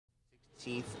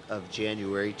18th of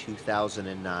January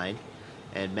 2009,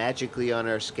 and magically on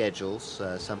our schedules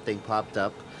something popped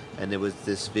up, and there was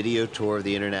this video tour of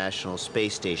the International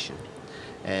Space Station.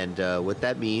 And what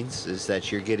that means is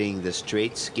that you're getting the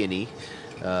straight skinny,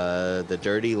 the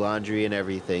dirty laundry and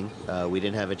everything. We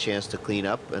didn't have a chance to clean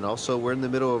up, and also we're in the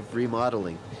middle of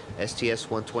remodeling.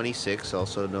 STS-126,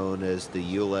 also known as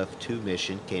the ULF-2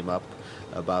 mission, came up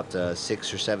about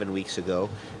 6 or 7 weeks ago,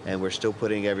 and we're still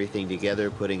putting everything together,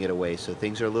 putting it away. So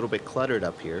things are a little bit cluttered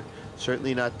up here.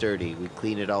 Certainly not dirty. We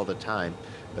clean it all the time,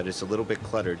 but it's a little bit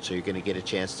cluttered, so you're going to get a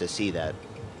chance to see that.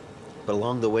 But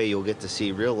along the way, you'll get to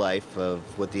see real life of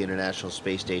what the International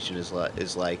Space Station is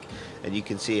like, and you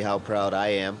can see how proud I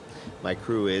am, my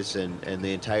crew is, and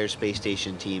the entire space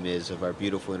station team is of our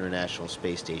beautiful International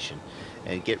Space Station.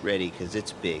 And get ready, because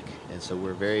it's big. And so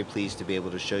we're very pleased to be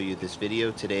able to show you this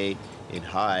video today in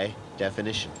high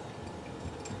definition.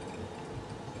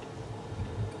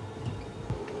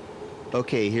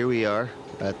 Okay, here we are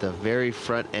at the very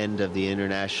front end of the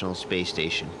International Space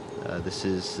Station. This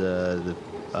is the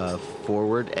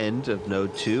forward end of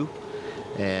node 2,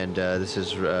 and this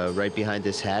is right behind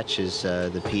this hatch is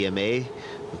the PMA,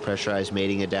 the pressurized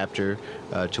mating adapter,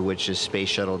 to which the space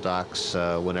shuttle docks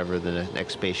whenever the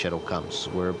next space shuttle comes.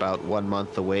 We're about 1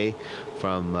 month away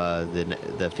from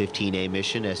the 15A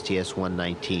mission,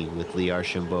 STS-119, with Lee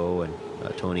Archambault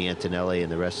and Tony Antonelli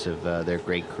and the rest of their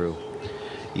great crew.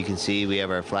 You can see we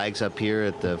have our flags up here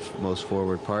at the most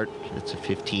forward part. It's a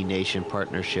 15-nation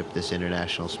partnership, this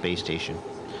International Space Station.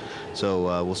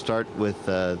 So we'll start with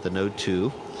the node 2.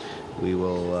 We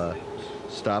will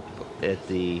stop at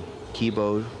the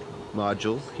Kibo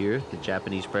module here, the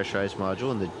Japanese pressurized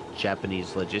module, and the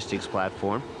Japanese logistics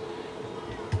platform.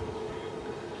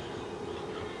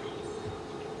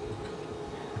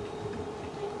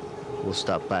 We'll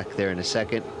stop back there in a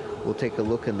second. We'll take a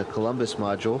look in the Columbus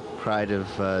module, pride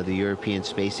of the European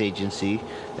Space Agency,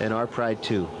 and our pride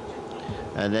too.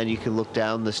 And then you can look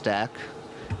down the stack,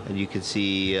 and you can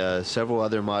see several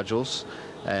other modules,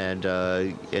 and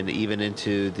even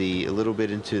into a little bit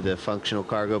into the functional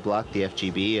cargo block, the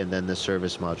FGB, and then the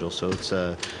service module. So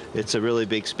it's a really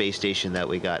big space station that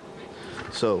we got.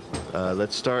 So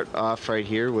let's start off right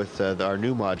here with our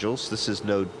new modules. This is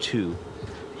node 2,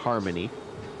 Harmony,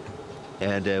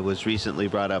 and it was recently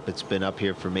brought up. It's been up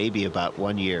here for maybe about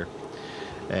 1 year,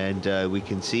 and we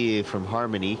can see from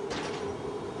Harmony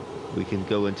we can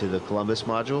go into the Columbus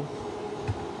module,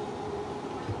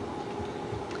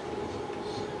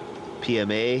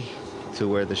 PMA to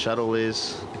where the shuttle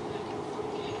is,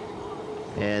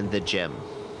 and the GEM.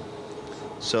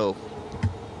 So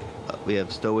we have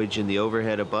stowage in the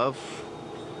overhead above,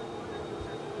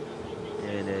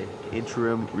 and an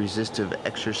interim resistive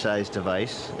exercise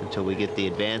device until we get the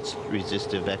advanced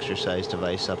resistive exercise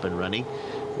device up and running.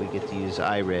 We get to use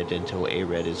IRED until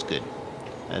ARED is good.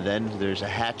 And then there's a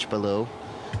hatch below,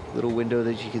 little window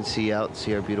that you can see out,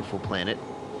 see our beautiful planet.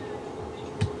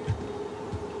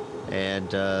 And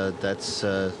that's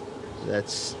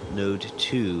node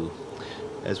 2.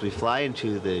 As we fly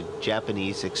into the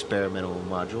Japanese experimental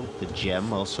module, the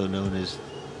GEM, also known as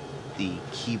the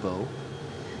Kibo,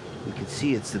 we can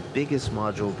see it's the biggest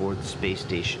module aboard the space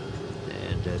station,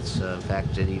 and it's in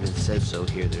fact, it even says so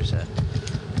here. There's a,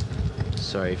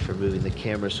 sorry for moving the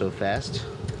camera so fast,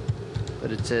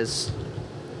 but it says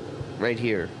right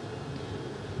here,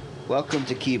 "Welcome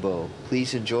to Kibo.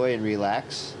 Please enjoy and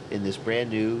relax in this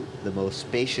brand new, the most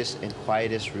spacious and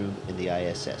quietest room in the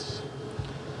ISS."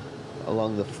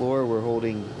 Along the floor,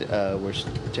 we're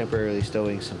temporarily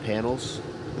stowing some panels,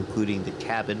 including the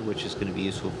cabin, which is going to be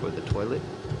useful for the toilet.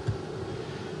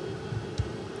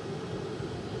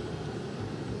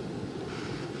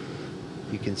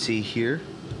 You can see here,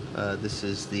 this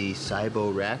is the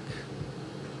SIBO rack,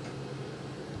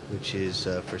 which is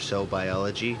for cell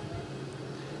biology.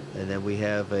 And then we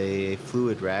have a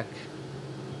fluid rack,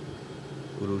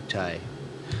 Urutai.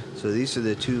 So these are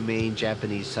the two main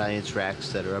Japanese science racks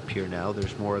that are up here now.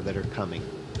 There's more that are coming.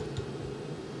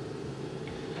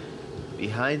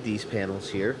 Behind these panels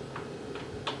here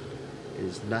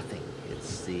is nothing.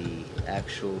 It's the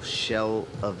actual shell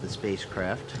of the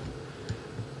spacecraft.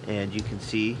 And you can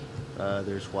see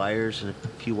there's wires and a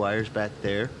few wires back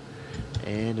there.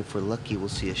 And if we're lucky, we'll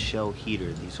see a shell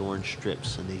heater, these orange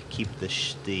strips, and they keep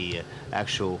the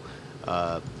actual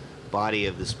body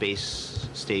of the space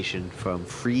station from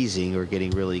freezing or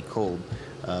getting really cold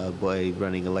by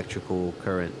running electrical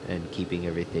current and keeping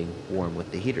everything warm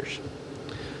with the heaters.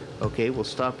 Okay, we'll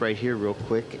stop right here real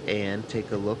quick and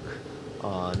take a look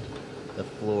on the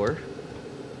floor,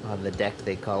 on the deck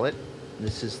they call it.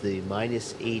 This is the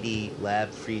 -80 lab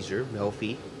freezer,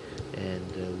 Melfi, and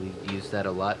we use that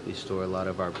a lot. We store a lot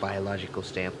of our biological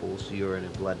samples, urine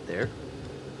and blood there.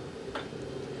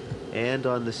 And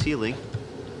on the ceiling,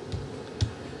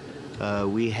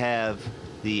 we have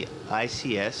the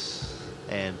ICS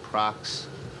and PROX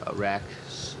rack.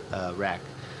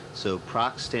 So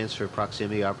PROX stands for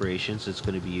Proximity Operations. It's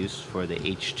going to be used for the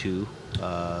HTV,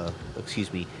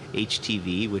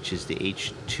 which is the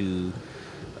H2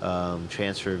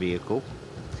 transfer vehicle.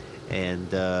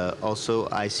 And also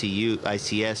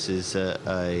ICS is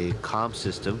a comm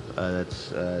system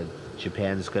that's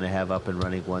Japan is going to have up and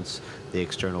running once the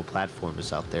external platform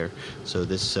is out there. So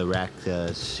this rack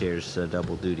shares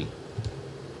double duty.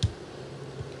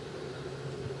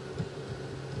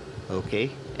 Okay,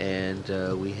 and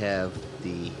we have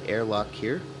the airlock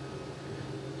here,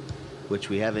 which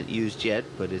we haven't used yet,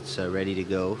 but it's ready to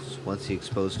go. Once the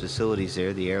exposed facility's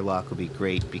there, the airlock will be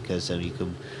great because then you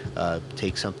can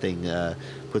take something,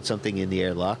 put something in the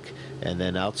airlock, and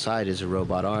then outside is a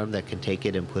robot arm that can take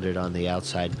it and put it on the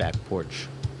outside back porch.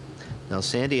 Now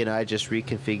Sandy and I just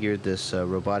reconfigured this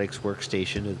robotics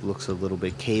workstation. It looks a little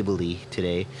bit cabley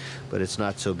today, but it's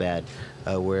not so bad.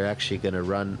 We're actually going to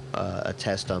run a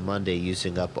test on Monday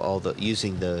using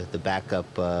the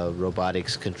backup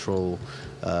robotics control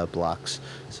blocks.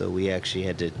 So we actually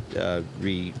had to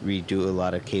redo a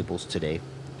lot of cables today,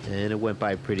 and it went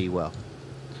by pretty well.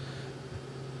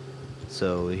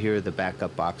 So here are the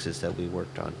backup boxes that we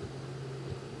worked on.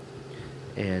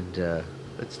 And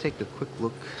let's take a quick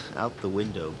look out the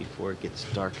window before it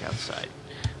gets dark outside.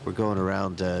 We're going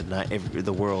around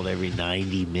the world every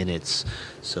 90 minutes,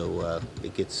 so we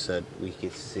get to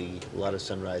see a lot of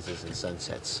sunrises and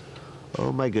sunsets.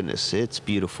 Oh my goodness, it's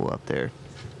beautiful out there.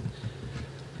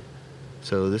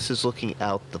 So this is looking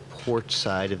out the porch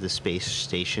side of the space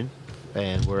station,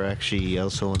 and we're actually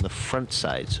also on the front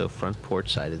side, so front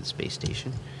porch side of the space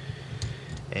station.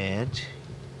 And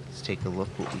let's take a look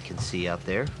what we can see out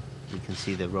there. We can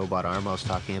see the robot arm I was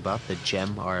talking about, the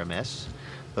GEM RMS.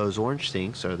 Those orange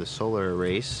things are the solar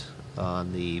arrays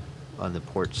on the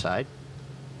port side.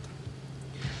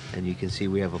 And you can see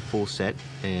we have a full set,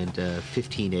 and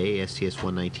 15A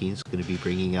STS-119 is going to be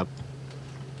bringing up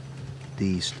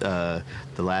the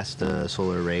last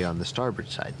solar array on the starboard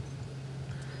side.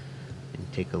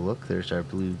 And take a look, there's our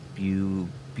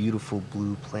beautiful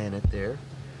blue planet there.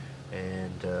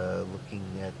 And looking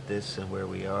at this and where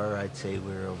we are, I'd say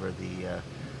we're over the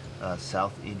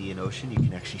South Indian Ocean. You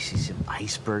can actually see some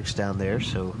icebergs down there,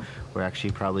 so we're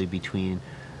actually probably between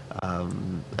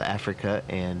Africa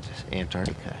and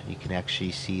Antarctica. You can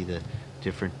actually see the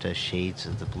different shades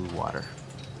of the blue water.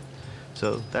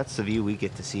 So that's the view we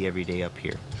get to see every day up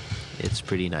here. It's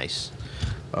pretty nice.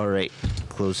 Alright,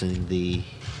 closing the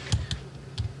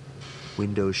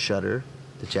window shutter.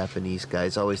 The Japanese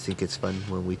guys always think it's fun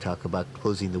when we talk about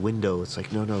closing the window. It's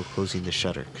like, no, closing the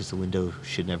shutter, because the window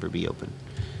should never be open.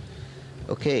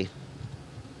 Okay.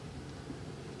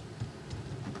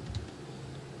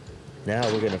 Now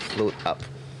we're going to float up.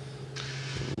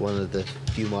 One of the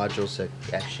few modules that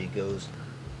actually goes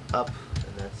up,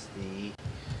 and that's the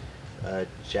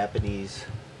Japanese,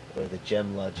 or the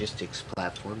GEM Logistics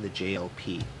Platform, the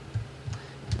JLP.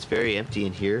 It's very empty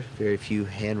in here, very few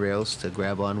handrails to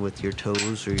grab on with your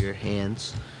toes or your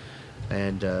hands.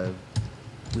 And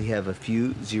we have a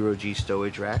few zero-G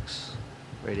stowage racks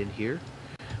right in here.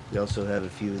 We also have a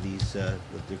few of these,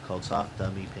 what they're called soft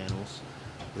dummy panels,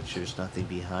 which there's nothing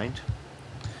behind.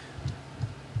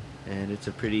 And it's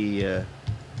a pretty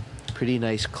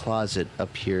nice closet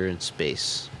up here in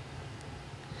space.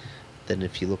 Then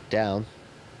if you look down,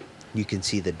 you can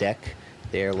see the deck,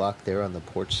 the airlock there on the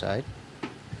port side.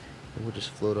 And we'll just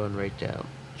float on right down.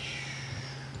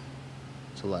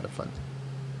 It's a lot of fun.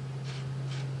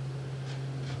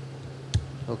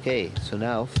 Okay, so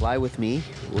now fly with me.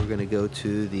 We're going to go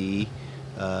to the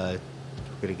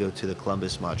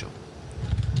Columbus module.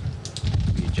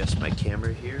 Let me adjust my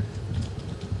camera here.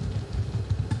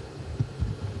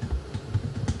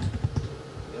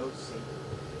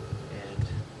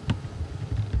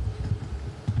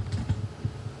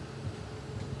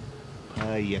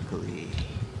 And Yuckily.